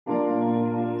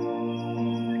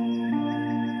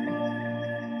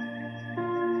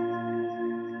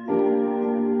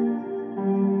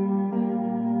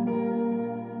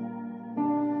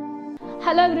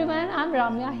Hello everyone, I'm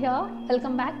Ramya here.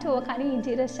 Welcome back to our Kany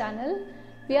Interiors channel.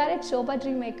 We are at Sobha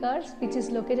Dream Acres, which is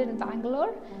located in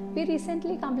Bangalore. We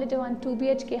recently completed one 2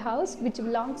 BHK house which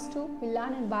belongs to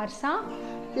Milan and Barca.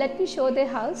 Let me show their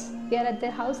house. We are at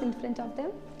their house in front of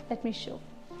them. Let me show.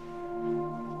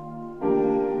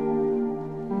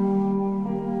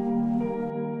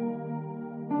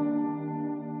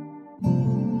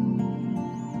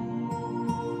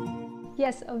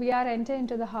 Yes, we are entering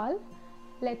into the hall.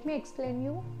 Let me explain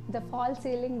you the fall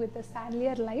ceiling with the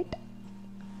chandelier light,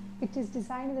 which is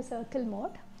designed in the circle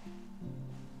mode.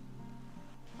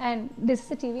 And this is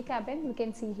the TV cabin you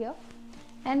can see here.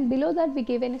 And below that we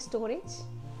given a storage.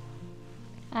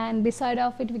 And beside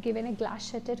of it we given a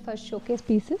glass shutter for showcase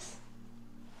pieces.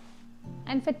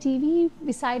 And for TV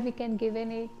beside we can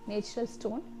given a natural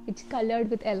stone which colored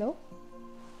with yellow.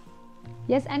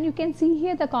 Yes, and you can see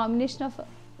here the combination of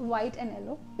white and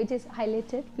yellow which is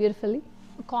highlighted beautifully.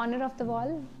 The corner of the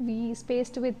wall we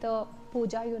spaced with the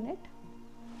puja unit,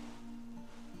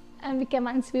 and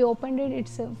once we opened it,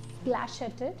 it's a glass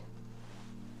shutter.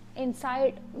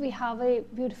 Inside we have a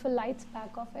beautiful lights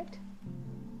back of it.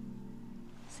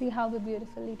 See how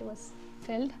beautifully it was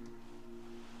filled.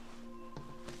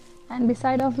 And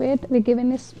beside of it we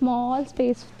given a small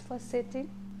space for sitting.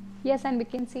 Yes, and we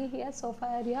can see here sofa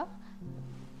area.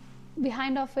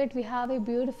 Behind of it we have a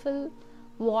beautiful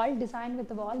wall designed with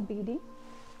the wall beading.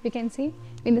 We can see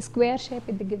in the square shape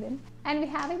it is given. And we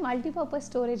have a multi-purpose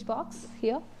storage box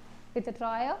here with a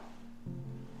drawer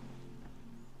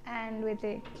and with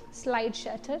a slide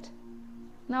shutter.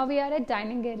 Now we are at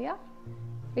dining area.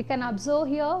 We can observe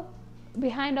here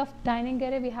behind of dining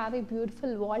area we have a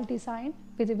beautiful wall design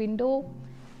with a window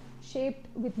shaped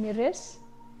with mirrors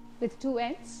with two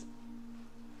ends.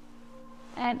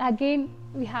 And again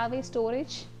we have a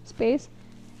storage space,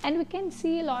 and we can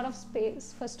see a lot of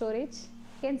space for storage.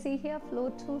 You can see here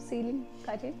floor to ceiling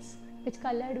curtains which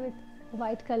colored with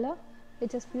white color,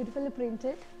 which is beautifully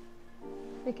printed.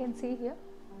 We can see here.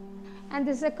 And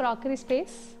this is a crockery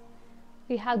space.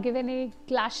 We have given a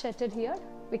glass shutter here,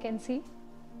 we can see.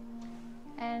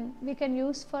 And we can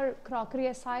use for crockery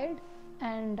aside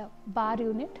and bar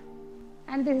unit.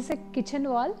 And this is a kitchen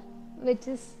wall which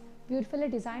is beautifully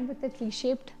designed with the tree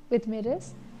shaped with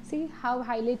mirrors. See how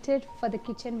highlighted for the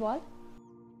kitchen wall.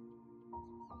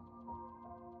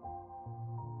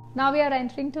 Now we are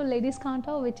entering to ladies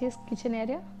counter, which is kitchen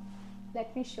area.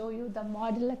 Let me show you the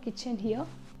modular kitchen here.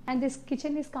 And this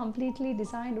kitchen is completely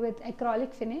designed with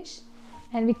acrylic finish.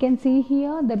 And we can see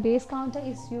here the base counter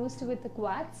is used with the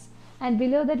quartz. And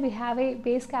below that we have a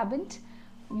base cabinet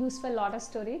used for a lot of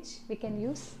storage. We can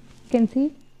use. You can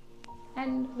see.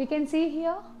 And we can see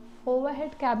here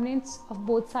overhead cabinets of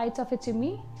both sides of a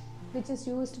chimney, which is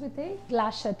used with a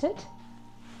glass shutter.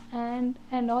 And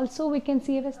also we can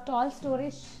see a tall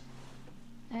storage.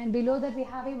 And below that we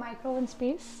have a micro oven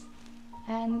space,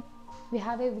 and we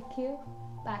have a wicker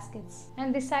baskets.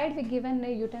 And this side we given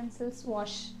a utensils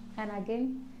wash, and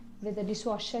again with a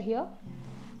dishwasher here.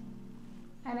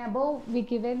 And above we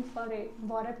given for a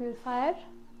water purifier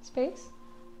space,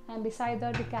 and beside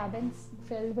that the cabins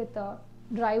filled with a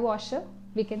dry washer.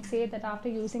 We can say that after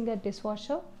using a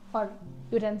dishwasher or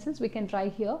utensils we can dry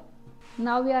here.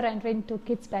 Now we are entering to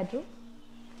kids bedroom.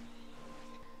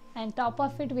 And top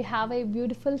of it we have a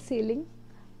beautiful ceiling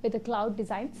with the cloud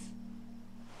designs,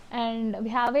 and we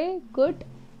have a good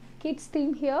kids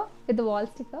theme here with the wall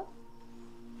sticker.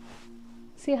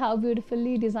 See how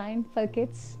beautifully designed for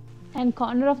kids. And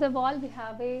corner of the wall we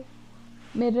have a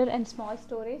mirror and small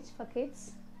storage for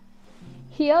kids.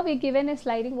 Here we given a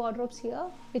sliding wardrobes here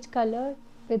which color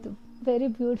with very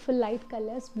beautiful light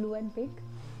colors, blue and pink.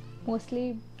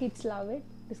 Mostly kids love it,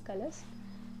 these colors.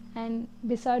 And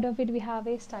beside of it we have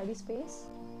a study space,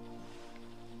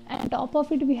 and top of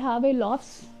it we have a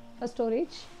lofts for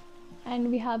storage,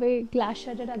 and we have a glass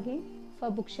shutter again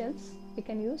for bookshelves we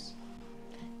can use.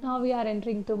 Now we are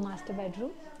entering to master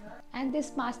bedroom, and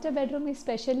this master bedroom is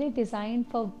specially designed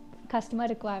for customer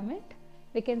requirement.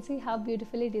 We can see how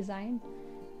beautifully designed,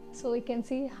 so we can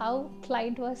see how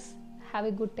client was have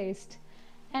a good taste.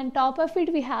 And top of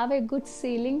it we have a good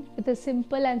ceiling with a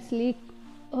simple and sleek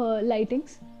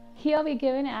lightings. Here we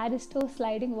give an Aristo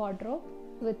sliding wardrobe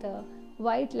with a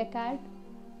white lacquered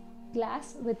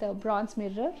glass with a bronze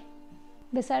mirror.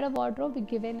 Beside a wardrobe we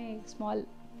given a small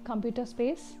computer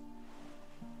space,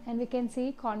 and we can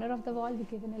see corner of the wall we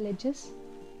given a ledges.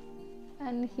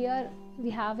 And here we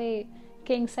have a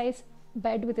king size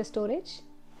bed with a storage.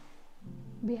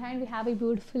 Behind we have a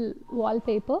beautiful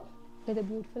wallpaper with a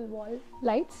beautiful wall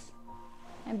lights,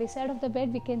 and beside of the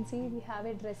bed we can see we have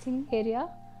a dressing area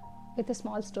with a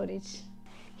small storage.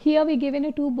 Here we given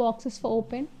you 2 boxes for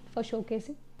open for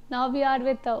showcasing. Now we are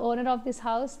with the owner of this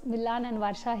house, Milan and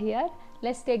Varsha here.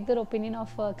 Let's take their opinion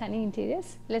of Kany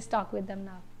Interiors. Let's talk with them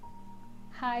now.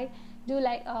 Hi, do you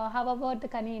like? How about the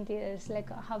Kany Interiors? Like,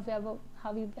 have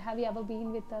you ever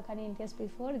been with Kany Interiors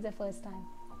before? It's the first time.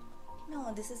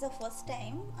 No, this is the first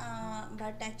time,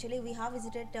 but actually we have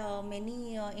visited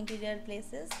many interior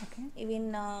places. Okay.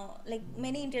 Even like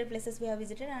many interior places we have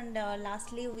visited, and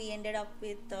lastly we ended up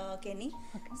with Kany.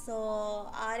 Okay. So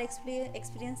our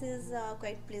experience is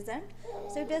quite pleasant.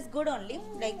 So it was good only.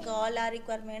 Like all our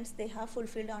requirements, they have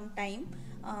fulfilled on time.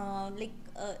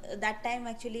 That time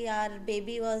actually our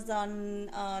baby was on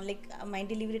my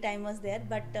delivery time was there,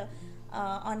 but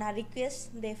on our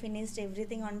request they finished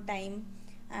everything on time,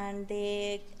 and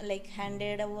they like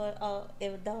handed over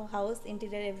the house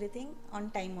interior everything on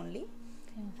time only.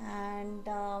 And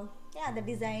yeah, the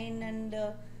design and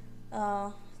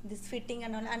this fitting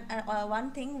and all, and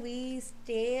one thing, we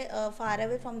stay far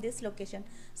away from this location,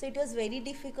 so it was very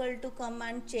difficult to come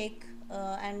and check,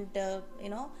 and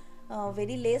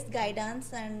very less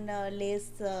guidance and less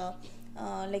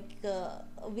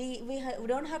we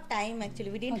don't have time.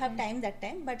 Actually we didn't have time that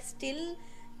time, but still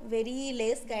very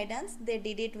less guidance, they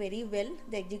did it very well,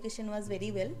 the execution was very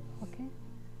well. Okay.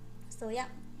 So yeah,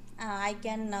 I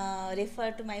can refer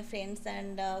to my friends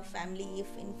and family if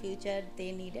in future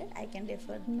they need it. I can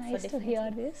refer. Nice to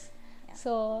hear this. Yeah.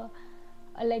 So,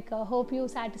 hope you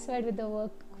satisfied with the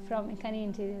work from Kany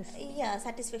Interiors. Yeah,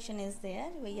 satisfaction is there.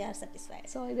 We are satisfied.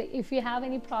 So, if you have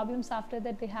any problems after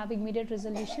that, they have immediate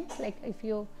resolutions. Like if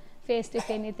you faced if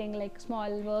anything, like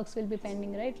small works will be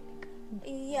pending, right?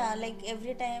 Yeah, like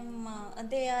every time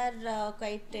they are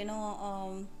quite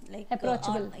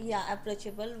Approachable. Yeah,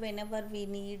 approachable. Whenever we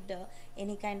need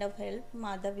any kind of help,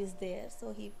 Madhav is there,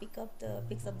 so he picks up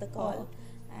the call.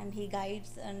 And he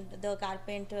guides, and the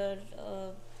carpenter,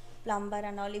 plumber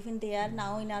and all, even they are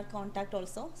now in our contact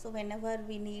also. So whenever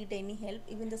we need any help,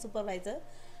 even the supervisor,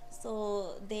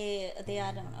 so they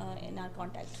are in our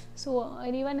contact. So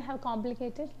anyone have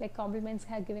compliments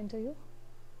have given to you?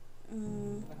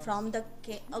 From the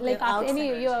like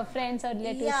any your friends or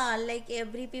relatives? Yeah, like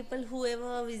every people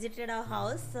whoever visited our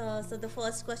house, so the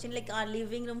first question, like our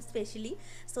living room especially,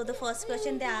 so the first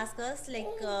question they ask us,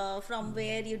 like from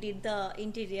where you did the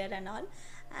interior and all.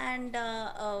 And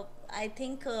I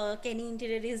think Kany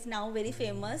Interior is now very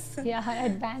famous. Yeah,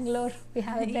 at Bangalore we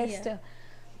have the best. Yeah.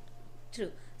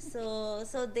 True.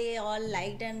 So they all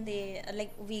liked, and they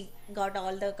we got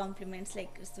all the compliments,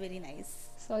 like it's very nice.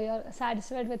 So you're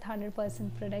satisfied with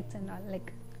 100% products and all,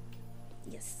 like?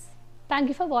 Yes. Thank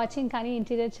you for watching Kany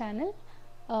Interior channel.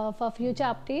 For future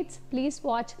updates, please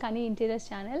watch Kany Interiors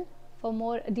channel. For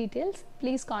more details,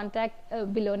 please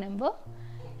contact below number,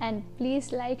 and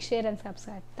please like, share and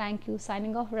subscribe. Thank you.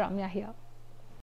 Signing off, Ramya here.